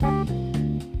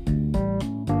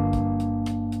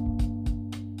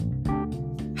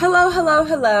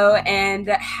Hello, and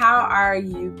how are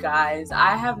you guys?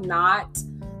 I have not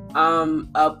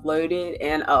uploaded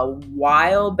in a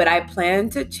while, but I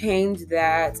plan to change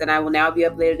that, and I will now be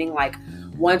uploading like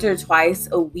once or twice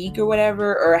a week or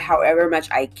whatever, or however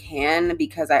much I can,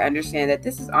 because I understand that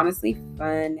this is honestly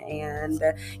fun. And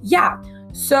yeah,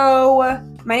 so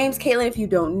my name's Caitlin. If you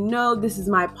don't know, this is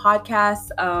my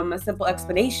podcast, A Simple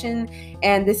Explanation,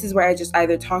 and this is where I just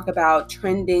either talk about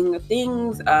trending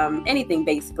things, anything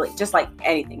basically, just like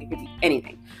anything. It could be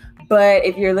anything. But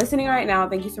if you're listening right now,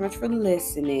 thank you so much for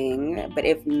listening. But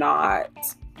if not,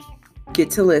 get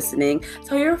to listening.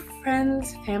 Tell your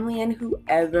friends, family, and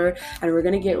whoever. And we're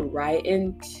going to get right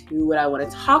into what I want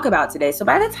to talk about today. So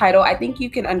by the title, I think you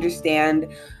can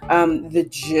understand the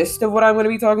gist of what I'm going to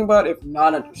be talking about, if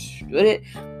not understood it.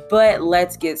 But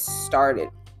let's get started.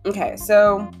 Okay,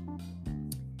 so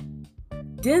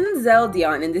Denzel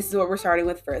Dion, and this is what we're starting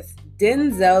with first.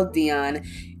 Denzel Dion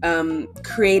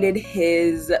created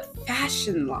his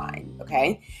fashion line,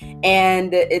 okay?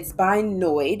 And it's by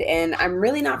Noid, and I'm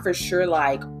really not for sure,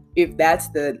 like, if that's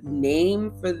the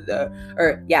name for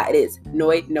it is.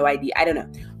 Noid, no ID, I don't know.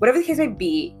 Whatever the case may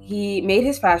be, he made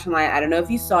his fashion line. I don't know if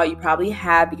you saw it, you probably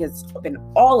have, because it's been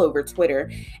all over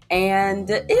Twitter, and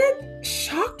it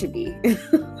shocked me.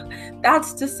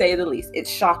 That's to say the least. It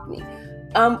shocked me.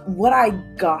 What I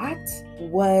got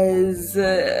was,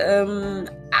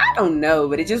 I don't know,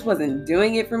 but it just wasn't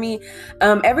doing it for me.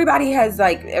 Everybody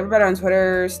on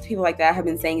Twitter, people like that have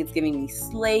been saying it's giving me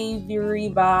slavery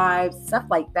vibes, stuff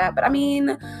like that. But I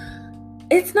mean,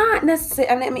 it's not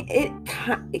necessarily,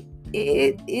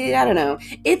 I don't know.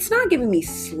 It's not giving me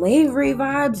slavery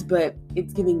vibes, but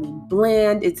it's giving me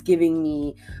bland. It's giving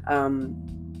me,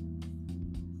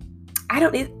 I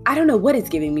don't know what it's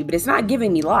giving me, but it's not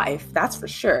giving me life. That's for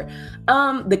sure.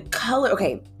 The color,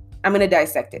 okay, I'm going to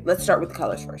dissect it. Let's start with the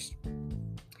colors first.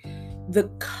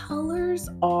 The colors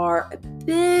are a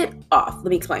bit off. Let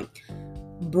me explain.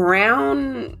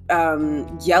 Brown,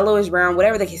 yellowish brown,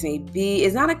 whatever the case may be,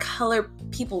 is not a color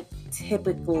people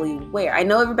typically wear. I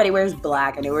know everybody wears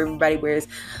black. I know everybody wears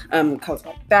colors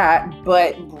like that,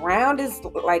 but brown is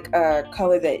like a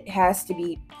color that has to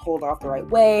be pulled off the right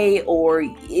way, or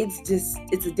it's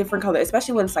a different color,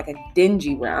 especially when it's like a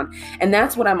dingy brown. And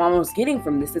that's what I'm almost getting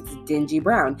from this. It's a dingy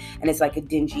brown, and it's like a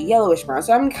dingy yellowish brown.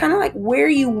 So I'm kind of like, where are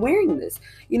you wearing this?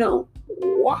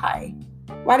 Why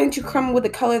didn't you come with a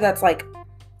color that's like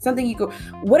something you go,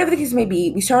 whatever the case may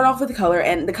be. We start off with the color,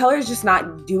 and the color is just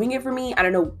not doing it for me. I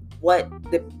don't know what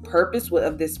the purpose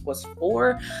of this was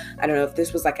for. I don't know if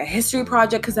this was like a history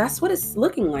project, because that's what it's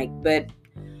looking like. But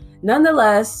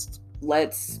nonetheless,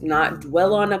 let's not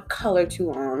dwell on a color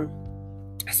too long.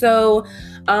 So,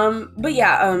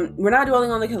 we're not dwelling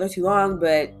on the color too long,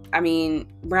 but I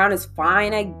mean, brown is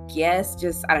fine, I guess.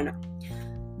 Just, I don't know.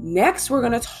 Next, we're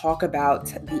going to talk about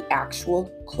the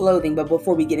actual clothing. But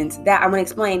before we get into that, I'm going to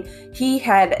explain. He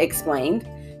had explained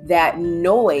that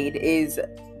Noid is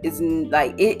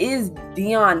like, it is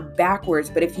Dion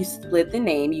backwards, but if you split the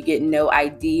name, you get No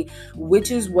ID, which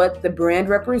is what the brand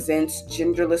represents,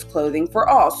 genderless clothing for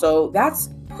all. So that's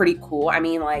pretty cool. I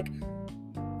mean, like,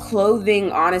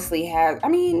 clothing honestly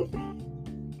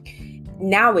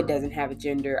now it doesn't have a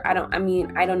gender. I don't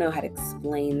know how to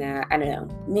explain that. I don't know.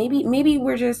 Maybe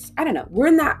we're just, I don't know. We're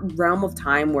in that realm of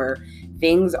time where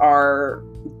things are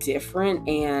different,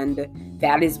 and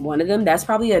that is one of them. That's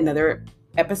probably another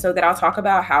episode that I'll talk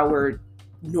about, how we're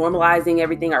normalizing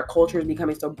everything. Our culture is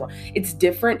becoming so broad. It's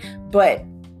different, but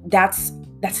that's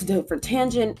a different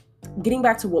tangent. Getting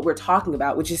back to what we're talking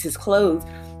about, which is his clothes,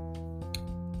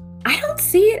 I don't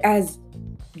see it as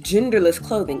genderless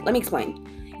clothing. Let me explain.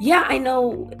 Yeah, I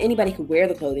know anybody can wear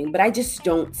the clothing, but I just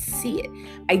don't see it.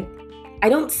 I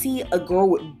don't see a girl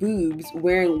with boobs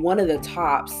wearing one of the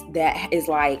tops that is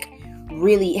like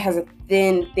really has a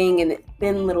thin thing and a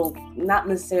thin little, not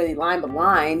necessarily line, but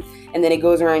line, and then it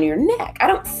goes around your neck. I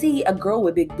don't see a girl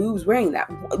with big boobs wearing that.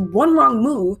 One wrong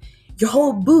move, your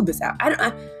whole boob is out.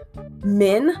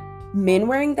 Men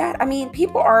wearing that. I mean,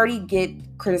 people already get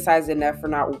criticized enough for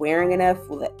not wearing enough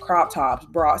with crop tops,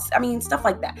 bras. I mean, stuff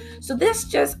like that. So this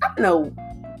just, I don't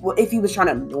know if he was trying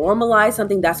to normalize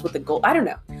something. That's what the goal. I don't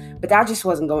know, but that just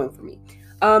wasn't going for me.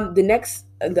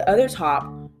 The other top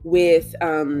with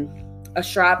a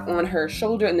strap on her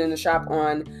shoulder, and then the strap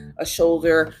on a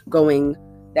shoulder going,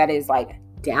 that is like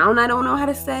down. I don't know how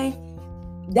to say.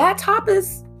 That top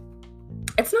it's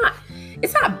not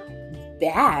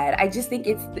bad. I just think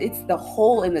it's the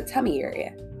hole in the tummy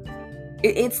area.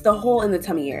 It's the hole in the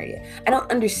tummy area. I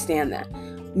don't understand that.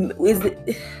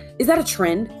 Is that a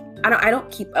trend? I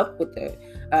don't keep up with the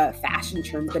fashion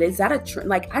trends, but is that a trend?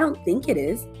 Like, I don't think it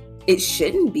is. It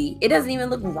shouldn't be. It doesn't even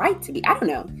look right to me. I don't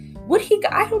know.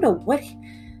 I don't know what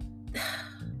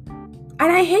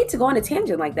and I hate to go on a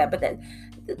tangent like that, but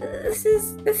this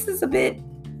is a bit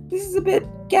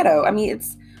ghetto. I mean,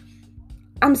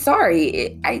 I'm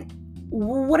sorry.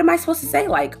 What am I supposed to say?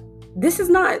 Like, this is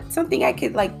not something I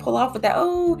could like pull off with that.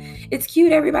 Oh, it's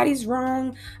cute. Everybody's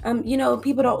wrong.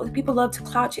 People love to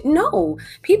clout you. No,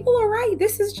 people are right.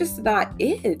 This is just not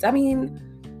it. I mean,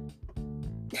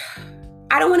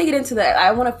 I don't want to get into that.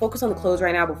 I want to focus on the clothes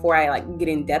right now before I like get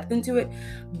in depth into it.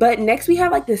 But next we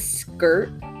have like this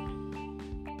skirt.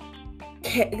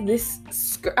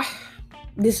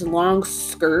 This long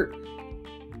skirt.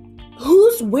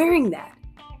 Who's wearing that?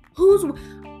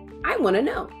 I want to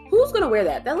know. Who's going to wear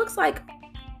that? That looks like,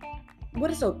 what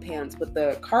is those pants with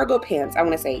the cargo pants? I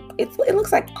want to say, it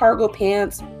looks like cargo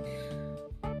pants.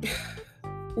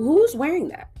 Who's wearing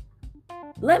that?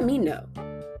 Let me know.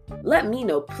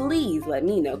 Please let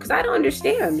me know. Because I don't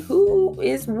understand who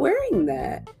is wearing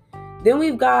that. Then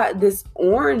we've got this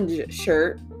orange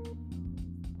shirt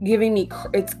giving me,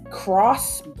 it's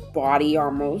cross body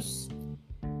almost.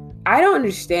 I don't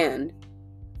understand.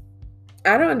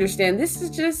 This is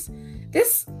just,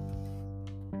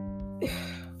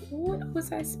 what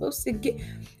was I supposed to get?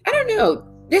 I don't know.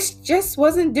 This just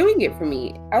wasn't doing it for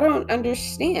me. I don't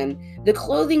understand. The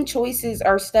clothing choices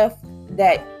are stuff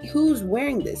that, who's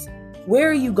wearing this? Where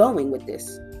are you going with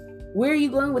this? Where are you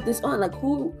going with this on? Like,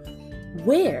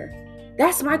 where?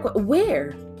 That's my question.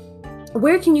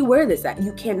 Where can you wear this at?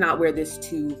 You cannot wear this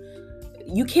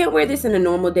you can't wear this in a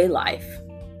normal day life.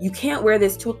 You can't wear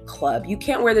this to a club. You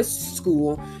can't wear this to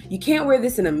school. You can't wear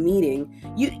this in a meeting.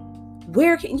 You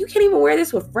can't even wear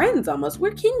this with friends almost.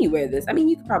 Where can you wear this? I mean,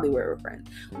 you could probably wear it with friends.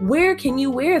 Where can you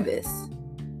wear this?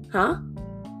 Huh?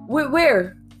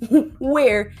 Where?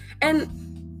 Where? And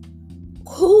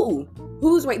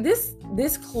who's wearing this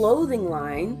clothing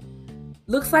line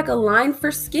looks like a line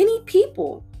for skinny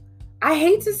people. I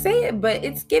hate to say it, but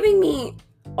it's giving me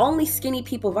only skinny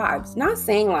people vibes. Not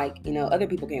saying like, other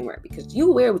people can't wear it, because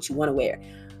you wear what you want to wear.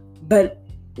 But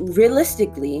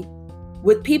realistically,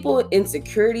 with people with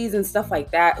insecurities and stuff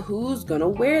like that, who's gonna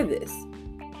wear this?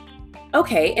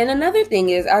 Okay, and another thing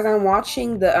is, as I'm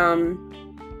watching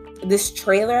this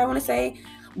trailer, I want to say,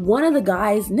 one of the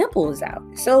guy's nipple is out.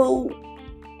 So,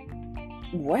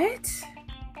 what?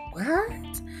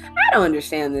 I don't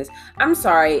understand this. I'm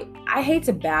sorry. I hate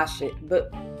to bash it, but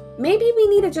maybe we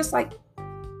need to just like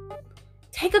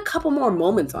take a couple more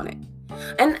moments on it.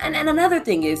 And another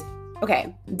thing is,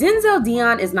 okay, Denzel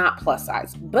Dion is not plus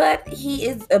size, but he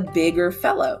is a bigger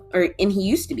fellow, and he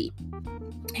used to be.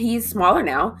 He's smaller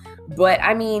now, but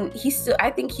I mean, I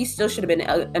think he still should have been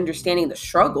understanding the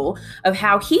struggle of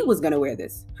how he was going to wear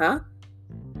this, huh?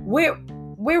 Where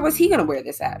was he going to wear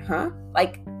this at, huh?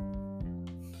 Like,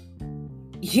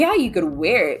 yeah, you could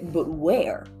wear it, but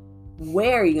where?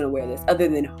 Where are you going to wear this other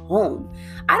than home?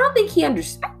 I don't think he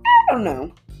understands. I don't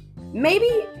know. Maybe,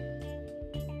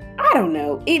 I don't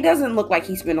know. It doesn't look like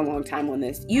he spent a long time on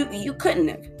this. You couldn't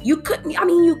have. I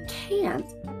mean, you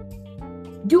can't.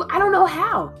 I don't know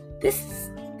how. This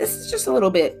is just a little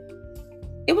bit,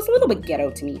 it was a little bit ghetto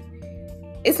to me.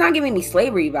 It's not giving me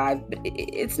slavery vibes, but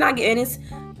it's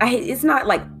not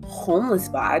like homeless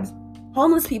vibes.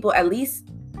 Homeless people, at least,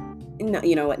 no,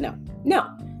 you know what? No,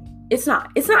 it's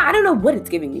not. I don't know what it's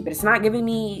giving me, but it's not giving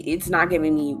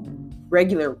me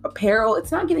regular apparel.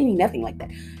 It's not giving me nothing like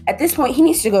that. At this point, he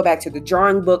needs to go back to the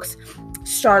drawing books,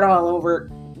 start all over.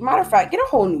 Matter of fact, get a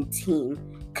whole new team,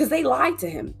 because they lied to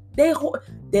him. They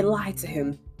lied to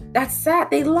him. That's sad.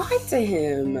 They lied to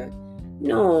him.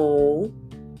 No,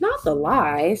 not the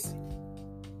lies.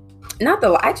 I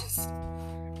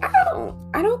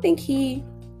don't think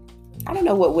I don't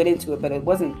know what went into it, but it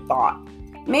wasn't thought.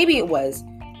 Maybe it was.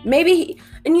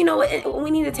 And you know what?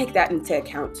 We need to take that into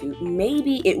account too.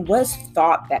 Maybe it was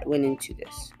thought that went into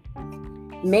this.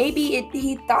 Maybe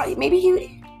he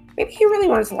really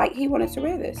wanted to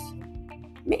wear this.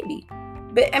 Maybe.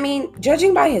 But I mean,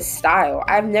 judging by his style,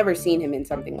 I've never seen him in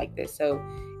something like this. So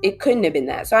it couldn't have been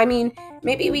that. So I mean,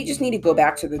 maybe we just need to go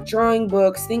back to the drawing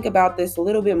books, think about this a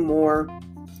little bit more,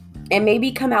 and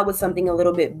maybe come out with something a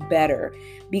little bit better,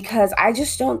 because I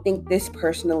just don't think this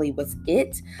personally was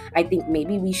it. I think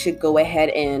maybe we should go ahead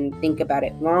and think about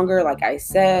it longer, like I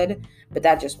said, but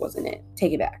that just wasn't it.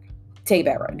 Take it back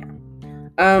right now.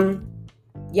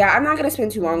 Yeah, I'm not going to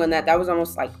spend too long on that. That was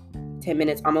almost like 10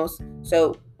 minutes almost.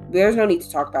 So there's no need to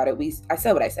talk about it. I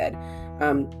said what I said.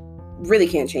 Really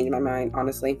can't change my mind,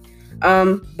 honestly.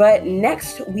 But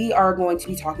next we are going to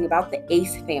be talking about the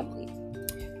Ace family.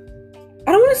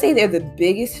 I don't want to say they're the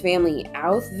biggest family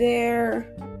out there,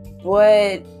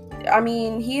 but I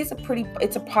mean, he is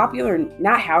it's a popular,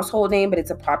 not household name, but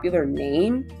it's a popular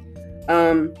name.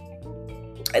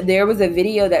 There was a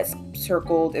video that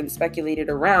circled and speculated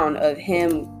around of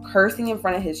him cursing in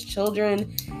front of his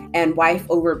children and wife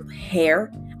over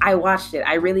hair. I watched it.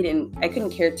 I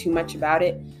couldn't care too much about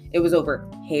it. It was over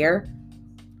hair.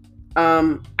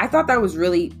 I thought that was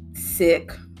really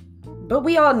sick, but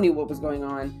we all knew what was going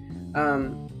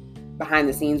on behind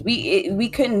the scenes. We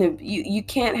couldn't have, you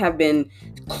can't have been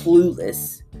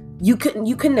clueless. You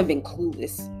couldn't have been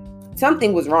clueless.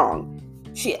 Something was wrong.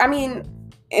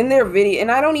 In their video,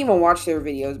 and I don't even watch their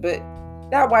videos, but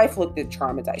that wife looked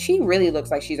traumatized. She really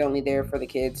looks like she's only there for the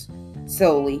kids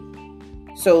solely.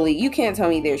 You can't tell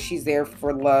me she's there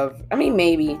for love. I mean,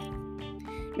 maybe,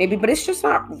 but it's just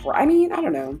not. I mean, I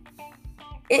don't know.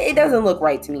 It doesn't look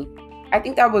right to me. I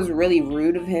think that was really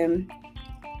rude of him.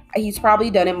 He's probably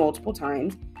done it multiple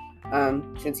times,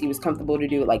 since he was comfortable to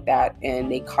do it like that, and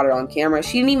they caught it on camera.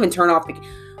 She didn't even turn off the.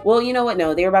 Well, you know what?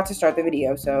 No, they were about to start the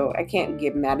video, so I can't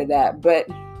get mad at that. But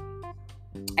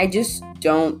I just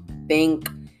don't think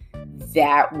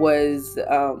that was.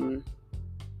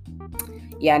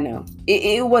 Yeah, no,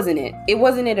 it wasn't it. It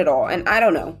wasn't it at all. And I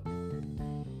don't know.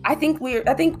 I think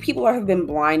people have been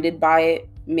blinded by it.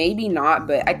 Maybe not,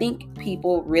 but I think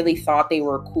people really thought they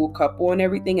were a cool couple and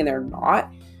everything, and they're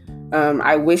not.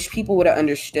 I wish people would have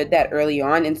understood that early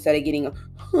on instead of getting,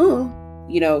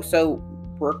 so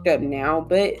worked up now.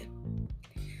 But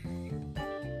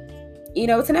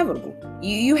it's inevitable.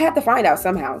 You had to find out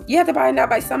somehow. You had to find out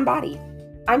by somebody.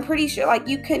 I'm pretty sure,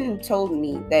 you couldn't have told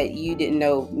me that you didn't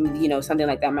know, something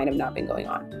like that might have not been going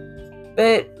on.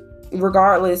 But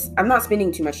regardless, I'm not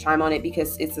spending too much time on it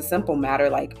because it's a simple matter.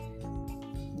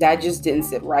 That just didn't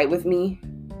sit right with me.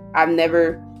 I've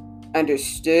never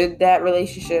understood that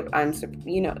relationship.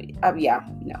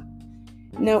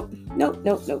 Nope.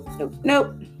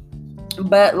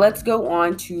 But let's go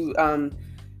on to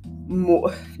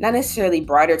more, not necessarily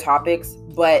brighter topics,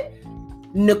 but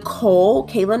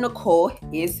Kayla Nicole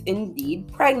is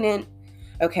indeed pregnant.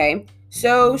 Okay,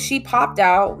 so she popped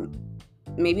out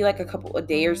maybe a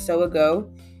day or so ago,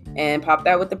 and popped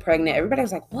out with the pregnant. Everybody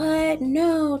was like, "What?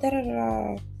 No, da da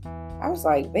da." I was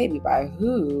like, "Baby, by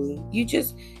who? You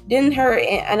just didn't her?"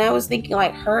 And I was thinking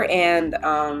her and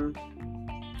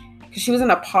because she was in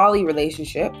a poly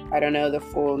relationship. I don't know the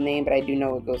full name, but I do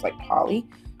know it goes poly.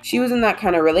 She was in that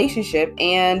kind of relationship,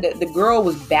 and the girl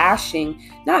was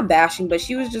not bashing, but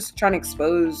she was just trying to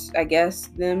expose, I guess,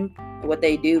 them, what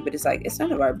they do. But it's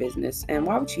none of our business. And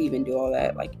why would she even do all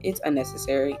that? It's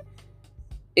unnecessary.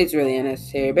 It's really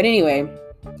unnecessary. But anyway,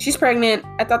 she's pregnant.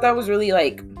 I thought that was really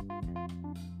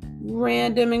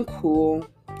random and cool,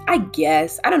 I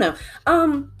guess. I don't know.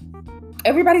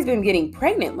 Everybody's been getting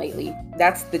pregnant lately.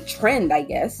 That's the trend, I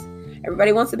guess.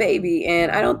 Everybody wants a baby,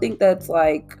 and I don't think that's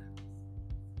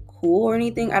cool or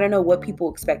anything. I don't know what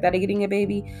people expect out of getting a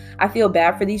baby. I feel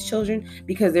bad for these children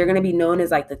because they're going to be known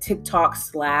as the TikTok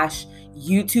 /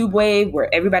 YouTube wave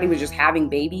where everybody was just having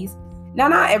babies. Now,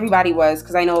 not everybody was,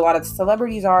 because I know a lot of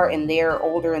celebrities are, and they're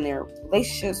older in their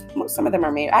relationships. Some of them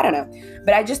are married. I don't know.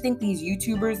 But I just think these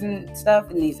YouTubers and stuff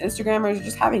and these Instagrammers are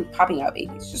just popping out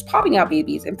babies. Just popping out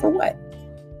babies. And for what?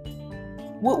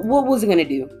 What was it going to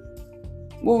do?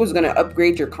 What was going to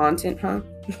upgrade your content, huh?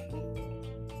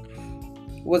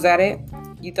 Was that it?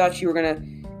 You thought you were going to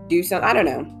do something? I don't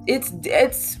know.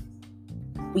 It's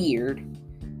weird.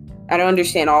 I don't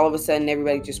understand all of a sudden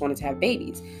everybody just wanted to have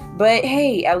babies. But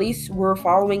hey, at least we're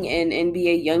following in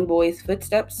NBA YoungBoy's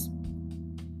footsteps.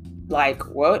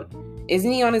 What?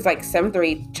 Isn't he on his 7th or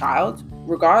 8th child?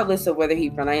 Regardless of whether he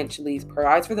financially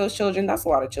provides for those children, that's a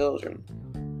lot of children.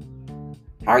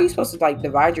 How are you supposed to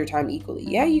divide your time equally?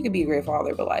 Yeah, you could be a great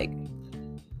father, but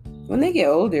when they get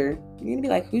older, you're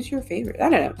gonna be who's your favorite? I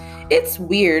don't know. It's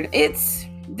weird. This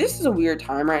is a weird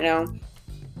time right now.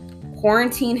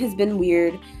 Quarantine has been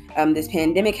weird. This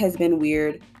pandemic has been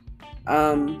weird.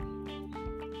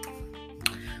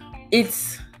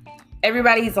 It's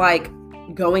everybody's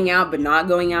going out, but not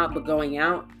going out, but going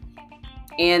out.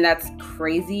 And that's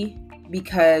crazy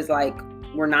because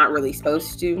we're not really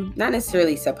supposed to, not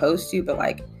necessarily supposed to,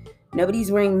 but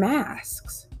nobody's wearing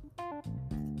masks.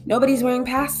 Nobody's wearing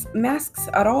masks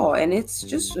at all. And it's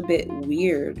just a bit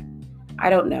weird. I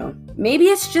don't know. Maybe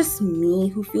it's just me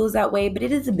who feels that way, but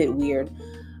it is a bit weird.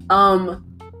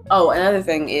 Another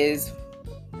thing is,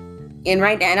 and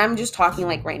I'm just talking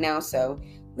right now, so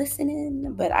listen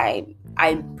in, but I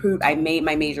made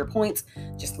my major points.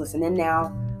 Just listen in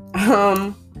now.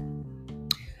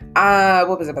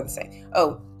 What was I about to say?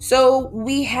 So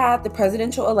we had the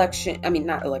presidential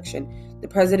the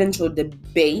presidential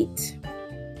debate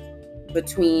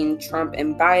between Trump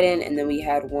and Biden, and then we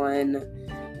had one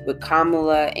with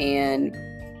Kamala and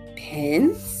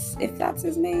Pence, if that's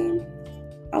his name,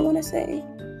 I want to say.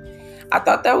 I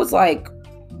thought that was like,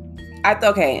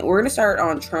 okay, we're going to start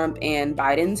on Trump and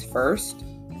Biden's first.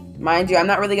 Mind you, I'm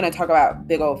not really going to talk about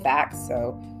big old facts,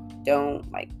 so don't,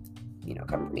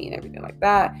 come for me and everything like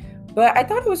that. But I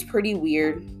thought it was pretty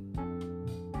weird.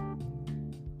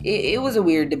 It was a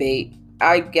weird debate.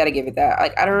 I gotta give it that.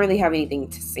 I don't really have anything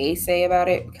to say about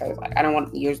it, because I don't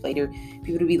want years later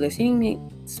people to be listening to me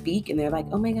speak and they're like,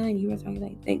 oh my god, you were talking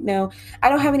like that. No, I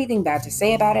don't have anything bad to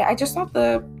say about it. I just thought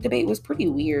the debate was pretty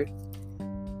weird.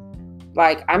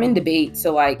 I'm in debate,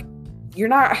 so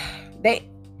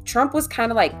Trump was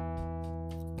kind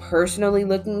of personally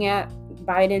looking at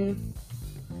Biden,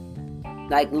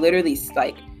 literally,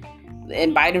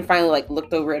 and Biden finally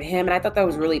looked over at him, and I thought that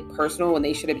was really personal when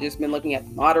they should have just been looking at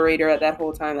the moderator at that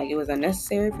whole time. It was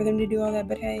unnecessary for them to do all that,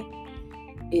 but hey,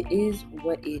 it is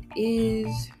what it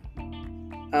is.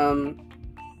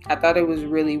 I thought it was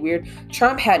really weird.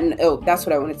 That's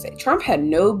what I wanted to say. Trump had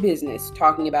no business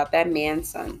talking about that man's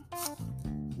son.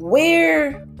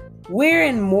 Where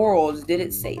in morals did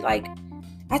it say? I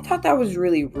thought that was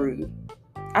really rude.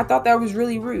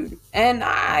 And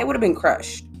I would have been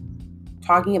crushed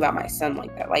talking about my son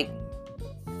like that.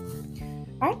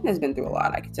 Biden has been through a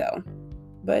lot, I could tell.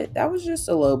 But that was just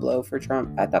a low blow for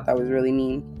Trump. I thought that was really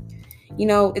mean.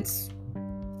 It's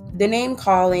the name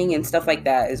calling and stuff like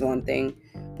that is one thing.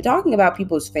 But talking about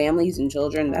people's families and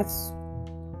children, that's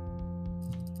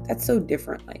so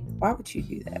different. Why would you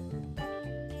do that?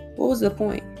 What was the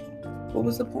point?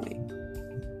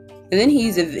 And then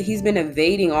he's been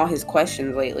evading all his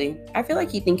questions lately. I feel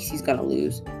like he thinks he's gonna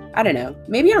lose. I don't know.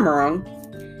 Maybe I'm wrong,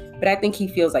 but I think he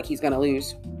feels like he's gonna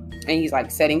lose, and he's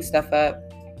setting stuff up.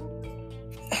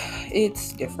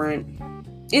 It's different.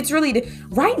 It's really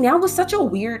right now was such a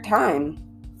weird time.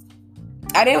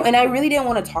 I really didn't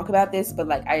want to talk about this, but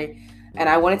I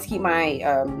wanted to keep my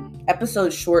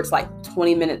episode shorts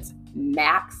 20 minutes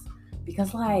max,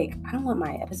 because I don't want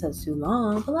my episodes too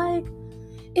long, but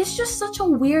it's just such a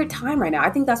weird time right now. I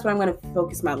think that's what I'm going to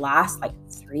focus my last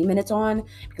 3 minutes on,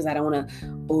 because I don't want to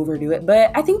overdo it.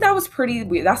 But I think that was pretty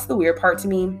weird. That's the weird part to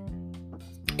me.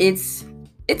 It's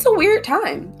a weird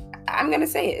time. I'm going to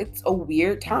say it. It's a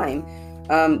weird time.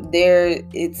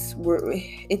 It's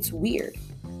weird.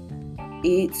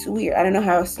 It's weird. I don't know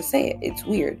how else to say it. It's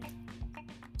weird.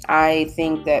 I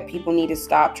think that people need to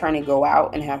stop trying to go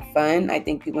out and have fun. I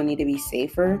think people need to be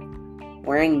safer.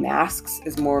 Wearing masks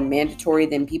is more mandatory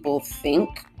than people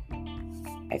think.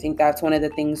 I think that's one of the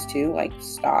things too.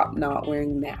 Stop not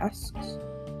wearing masks.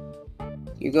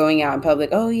 You're going out in public.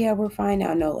 Oh yeah, we're fine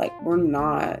now. No, we're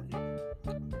not.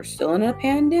 We're still in a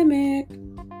pandemic.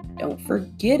 Don't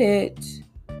forget it.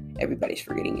 Everybody's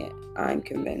forgetting it. I'm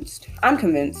convinced. I'm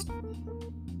convinced.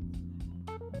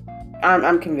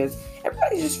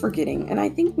 Everybody's just forgetting. And I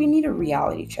think we need a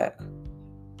reality check.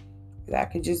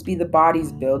 That could just be the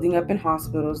bodies building up in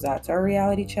hospitals. That's our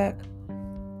reality check.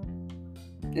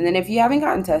 And then if you haven't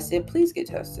gotten tested, please get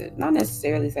tested. Not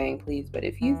necessarily saying please, but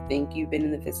if you think you've been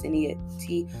in the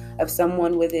vicinity of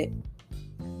someone with it,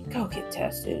 go get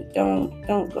tested. Don't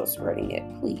go spreading it,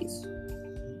 please.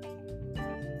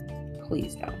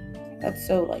 Please don't. That's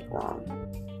so wrong.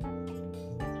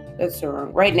 That's so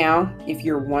wrong. Right now, if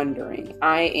you're wondering,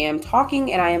 I am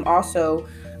talking and I am also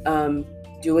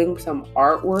doing some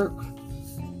artwork.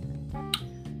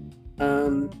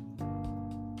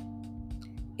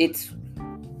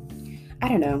 I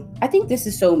don't know. I think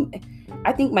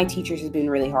my teachers have been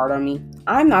really hard on me.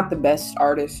 I'm not the best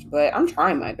artist, but I'm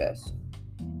trying my best.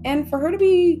 And for her to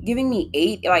be giving me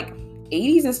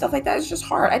 80s and stuff like that, it's just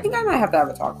hard. I think I might have to have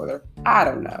a talk with her. I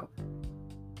don't know.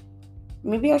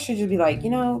 Maybe I should just be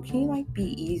can you be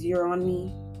easier on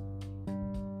me?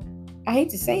 I hate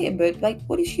to say it, but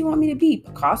what does she want me to be?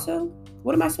 Picasso?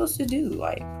 What am I supposed to do?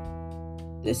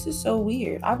 This is so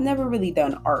weird. I've never really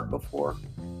done art before.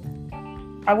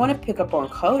 I want to pick up on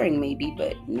coloring maybe,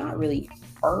 but not really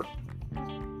art.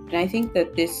 And I think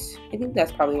that's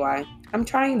probably why. I'm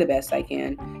trying the best I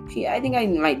can. I think I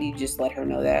might need to just let her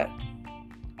know that.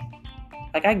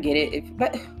 I get it.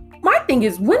 But my thing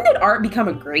is, when did art become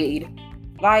a grade?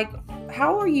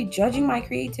 How are you judging my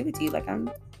creativity? I don't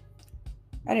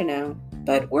know.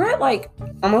 But we're at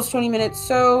almost 20 minutes.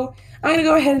 So I'm going to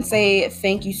go ahead and say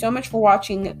thank you so much for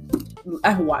watching.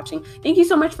 Thank you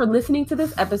so much for listening to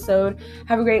this episode.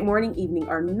 Have a great morning, evening,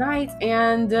 or night.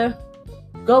 And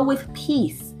go with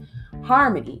peace,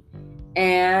 harmony,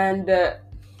 and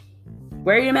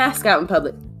wear your mask out in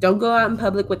public. Don't go out in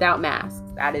public without masks.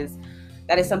 That is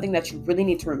something that you really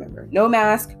need to remember. No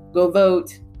mask, go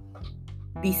vote.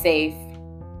 Be safe.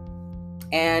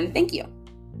 And thank you.